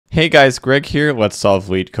Hey guys, Greg here. Let's solve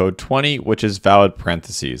Leetcode 20, which is valid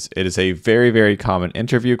parentheses. It is a very common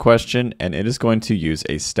interview question, and it is going to use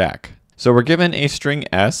a stack. So we're given a string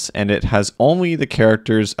S, and it has only the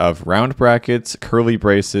characters of round brackets, curly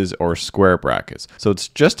braces, or square brackets. So it's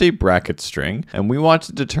just a bracket string, and we want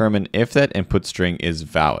to determine if that input string is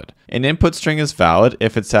valid. An input string is valid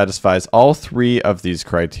if it satisfies all three of these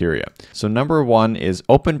criteria. So number one is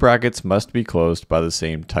open brackets must be closed by the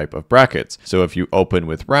same type of brackets. So if you open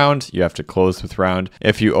with round, you have to close with round.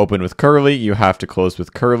 If you open with curly, you have to close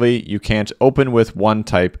with curly. You can't open with one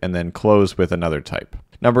type and then close with another type.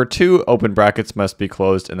 Number two, open brackets must be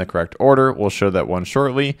closed in the correct order. We'll show that one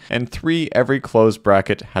shortly. And three, every closed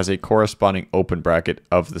bracket has a corresponding open bracket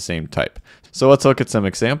of the same type. So let's look at some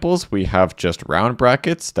examples. We have just round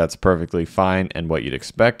brackets. That's perfectly fine and what you'd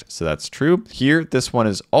expect. So that's true. Here, this one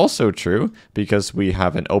is also true because we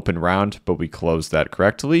have an open round, but we closed that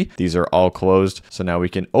correctly. These are all closed. So now we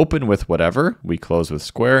can open with whatever. We close with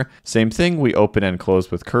square. Same thing, we open and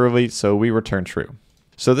close with curly. So we return true.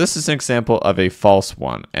 So this is an example of a false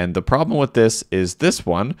one, and the problem with this is this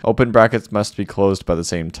one, open brackets must be closed by the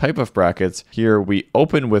same type of brackets. Here we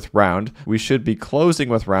open with round, we should be closing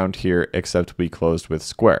with round here, except we closed with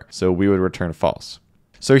square, so we would return false.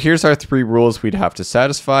 So here's our three rules we'd have to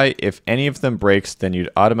satisfy. If any of them breaks, then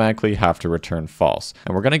you'd automatically have to return false.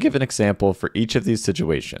 And we're going to give an example for each of these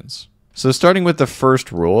situations. So starting with the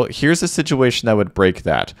first rule, here's a situation that would break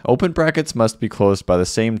that. Open brackets must be closed by the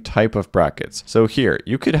same type of brackets. So here,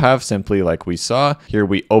 you could have simply like we saw, here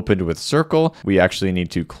we opened with circle. We actually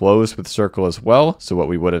need to close with circle as well. So what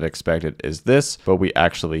we would have expected is this, but we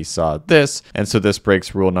actually saw this. And so this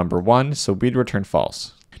breaks rule number one, so we'd return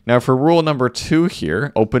false. Now for rule number two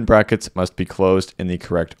here, open brackets must be closed in the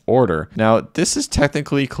correct order. Now this is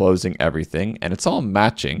technically closing everything and it's all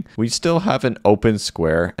matching. We still have an open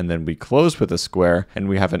square and then we close with a square and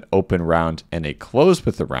we have an open round and a close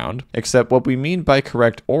with a round, except what we mean by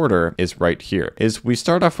correct order is right here, is we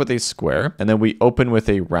start off with a square and then we open with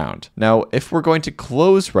a round. Now if we're going to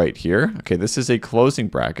close right here, okay, this is a closing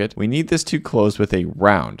bracket, we need this to close with a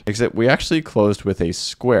round, except we actually closed with a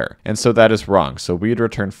square, and so that is wrong, so we'd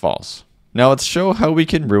return false. Now let's show how we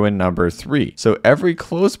can ruin number three. So every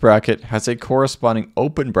closed bracket has a corresponding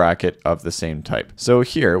open bracket of the same type. So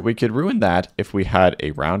here we could ruin that if we had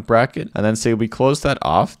a round bracket and then say we close that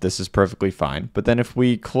off. This is perfectly fine. But then if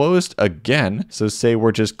we closed again, so say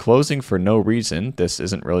we're just closing for no reason, this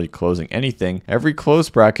isn't really closing anything. Every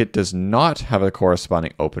closed bracket does not have a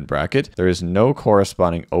corresponding open bracket. There is no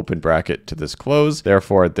corresponding open bracket to this close.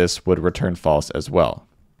 Therefore, this would return false as well.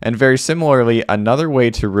 And very similarly, another way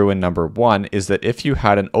to ruin number one is that if you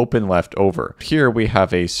had an open left over. Here we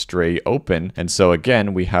have a stray open, and so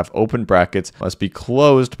again, we have open brackets must be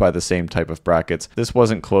closed by the same type of brackets. This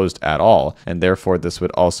wasn't closed at all, and therefore this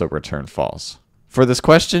would also return false. For this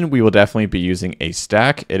question, we will definitely be using a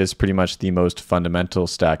stack. It is pretty much the most fundamental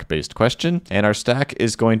stack-based question, and our stack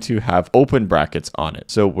is going to have open brackets on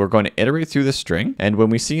it. So we're going to iterate through the string, and when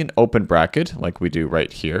we see an open bracket, like we do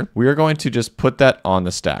right here, we are going to just put that on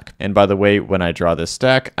the stack. And by the way, when I draw this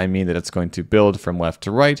stack, I mean that it's going to build from left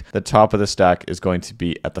to right. The top of the stack is going to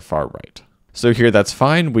be at the far right. So here that's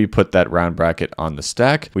fine. We put that round bracket on the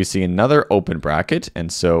stack. We see another open bracket,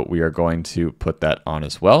 and so we are going to put that on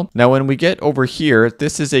as well. Now when we get over here,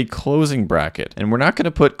 this is a closing bracket, and we're not going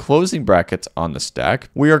to put closing brackets on the stack.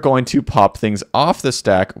 We are going to pop things off the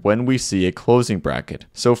stack when we see a closing bracket.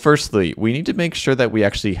 So firstly, we need to make sure that we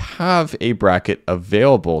actually have a bracket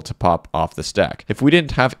available to pop off the stack. If we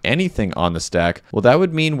didn't have anything on the stack, well, that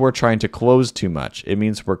would mean we're trying to close too much. It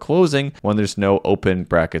means we're closing when there's no open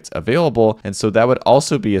brackets available. And so that would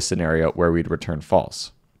also be a scenario where we'd return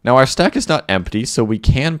false. Now our stack is not empty, so we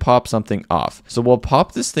can pop something off. So we'll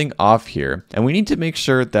pop this thing off here, and we need to make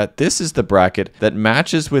sure that this is the bracket that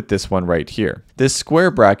matches with this one right here. This square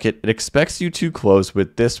bracket, it expects you to close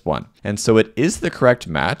with this one. And so it is the correct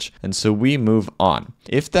match, and so we move on.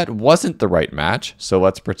 If that wasn't the right match, so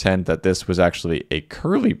let's pretend that this was actually a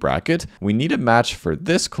curly bracket, we need a match for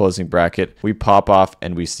this closing bracket. We pop off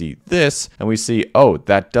and we see this, and we see, oh,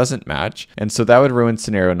 that doesn't match. And so that would ruin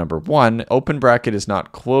scenario number one. Open bracket is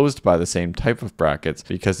not closed by the same type of brackets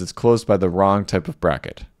because it's closed by the wrong type of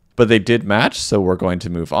bracket. But they did match, so we're going to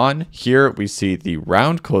move on. Here we see the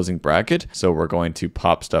round closing bracket, so we're going to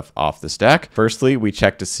pop stuff off the stack. Firstly, we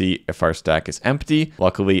check to see if our stack is empty.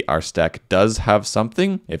 Luckily, our stack does have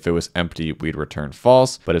something. If it was empty, we'd return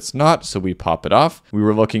false, but it's not, so we pop it off. We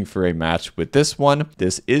were looking for a match with this one.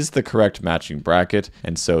 This is the correct matching bracket,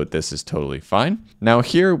 and so this is totally fine. Now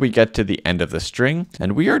here we get to the end of the string,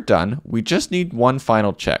 and we are done. We just need one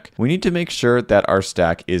final check. We need to make sure that our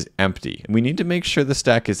stack is empty. We need to make sure the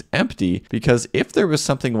stack is is empty because if there was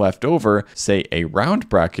something left over, say a round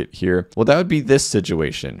bracket here, well, that would be this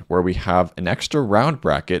situation where we have an extra round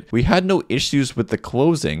bracket. We had no issues with the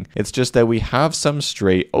closing. It's just that we have some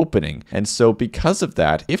stray opening. And so because of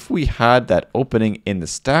that, if we had that opening in the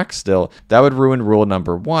stack still, that would ruin rule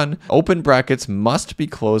number 1. Open brackets must be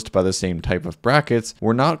closed by the same type of brackets.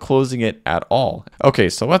 We're not closing it at all. Okay,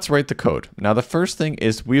 so let's write the code. Now, the first thing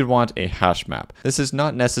is we want a hash map. This is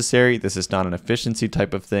not necessary. This is not an efficiency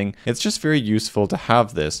type of thing. It's just very useful to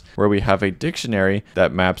have this where we have a dictionary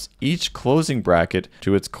that maps each closing bracket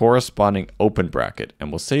to its corresponding open bracket.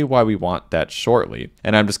 And we'll say why we want that shortly.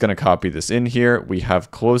 And I'm just going to copy this in here. We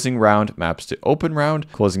have closing round maps to open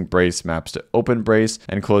round, closing brace maps to open brace,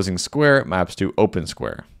 and closing square maps to open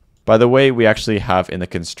square. By the way, we actually have in the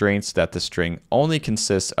constraints that the string only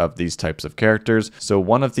consists of these types of characters, so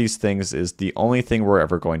one of these things is the only thing we're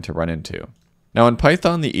ever going to run into. Now in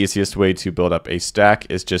Python, the easiest way to build up a stack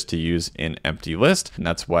is just to use an empty list, and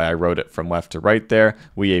that's why I wrote it from left to right there.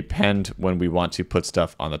 We append when we want to put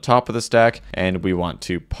stuff on the top of the stack, and we want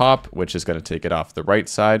to pop, which is going to take it off the right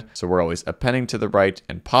side. So we're always appending to the right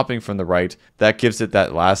and popping from the right. That gives it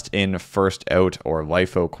that last in, first out, or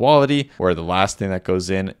LIFO quality, where the last thing that goes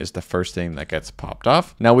in is the first thing that gets popped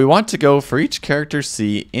off. Now we want to go for each character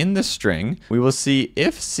C in the string. We will see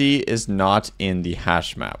if C is not in the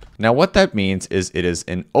hash map. Now what that means is it is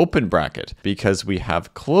an open bracket because we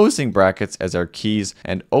have closing brackets as our keys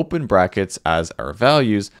and open brackets as our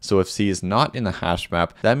values. So if C is not in the hash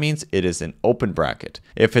map, that means it is an open bracket.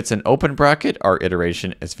 If it's an open bracket, our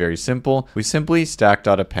iteration is very simple. We simply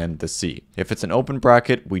stack.append the C. If it's an open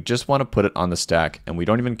bracket, we just want to put it on the stack and we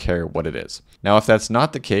don't even care what it is. Now, if that's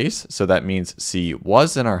not the case, so that means C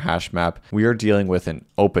was in our hash map, we are dealing with an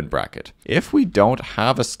open bracket. If we don't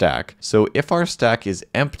have a stack, so if our stack is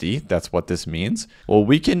empty, that's what this means, well,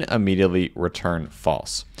 we can immediately return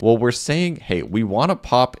false. Well, we're saying, hey, we want to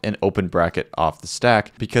pop an open bracket off the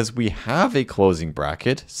stack because we have a closing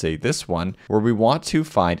bracket, say this one, where we want to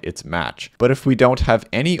find its match. But if we don't have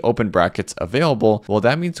any open brackets available, well,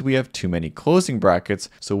 that means we have too many closing brackets,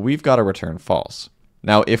 so we've got to return false.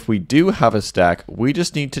 Now, if we do have a stack, we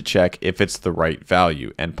just need to check if it's the right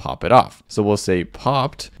value and pop it off. So we'll say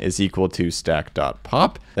popped is equal to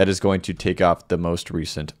stack.pop. That is going to take off the most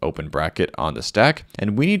recent open bracket on the stack.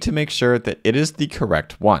 And we need to make sure that it is the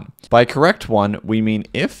correct one. By correct one, we mean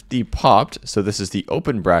if the popped, so this is the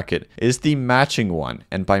open bracket, is the matching one.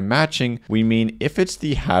 And by matching, we mean if it's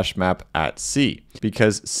the hash map at C,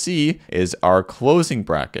 because C is our closing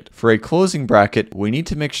bracket. For a closing bracket, we need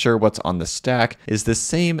to make sure what's on the stack is the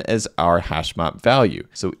same as our hash map value.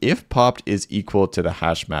 So if popped is equal to the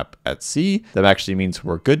hash map at C, that actually means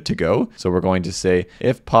we're good to go. So we're going to say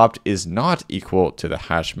if popped is not equal to the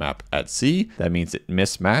hash map at C, that means it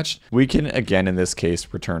mismatched. We can again in this case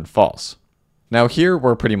return false. Now here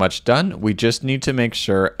we're pretty much done. We just need to make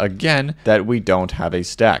sure again that we don't have a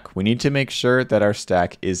stack. We need to make sure that our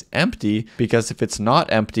stack is empty because if it's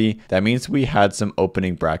not empty, that means we had some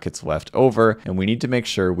opening brackets left over and we need to make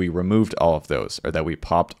sure we removed all of those or that we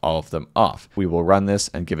popped all of them off. We will run this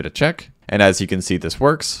and give it a check. And as you can see, this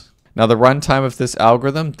works. Now the runtime of this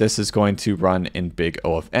algorithm, this is going to run in big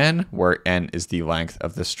O of n, where n is the length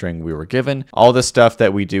of the string we were given. All the stuff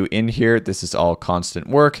that we do in here, this is all constant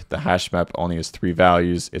work. The hash map only has 3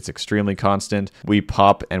 values. It's extremely constant. We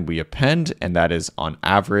pop and we append, and that is on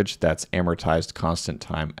average, that's amortized constant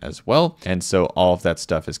time as well. And so all of that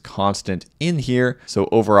stuff is constant in here. So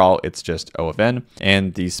overall, it's just O of n.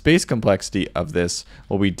 And the space complexity of this,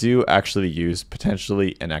 well, we do actually use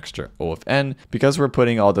potentially an extra O of n because we're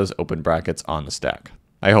putting all those open brackets on the stack.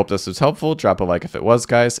 I hope this was helpful. Drop a like if it was,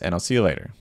 guys, and I'll see you later.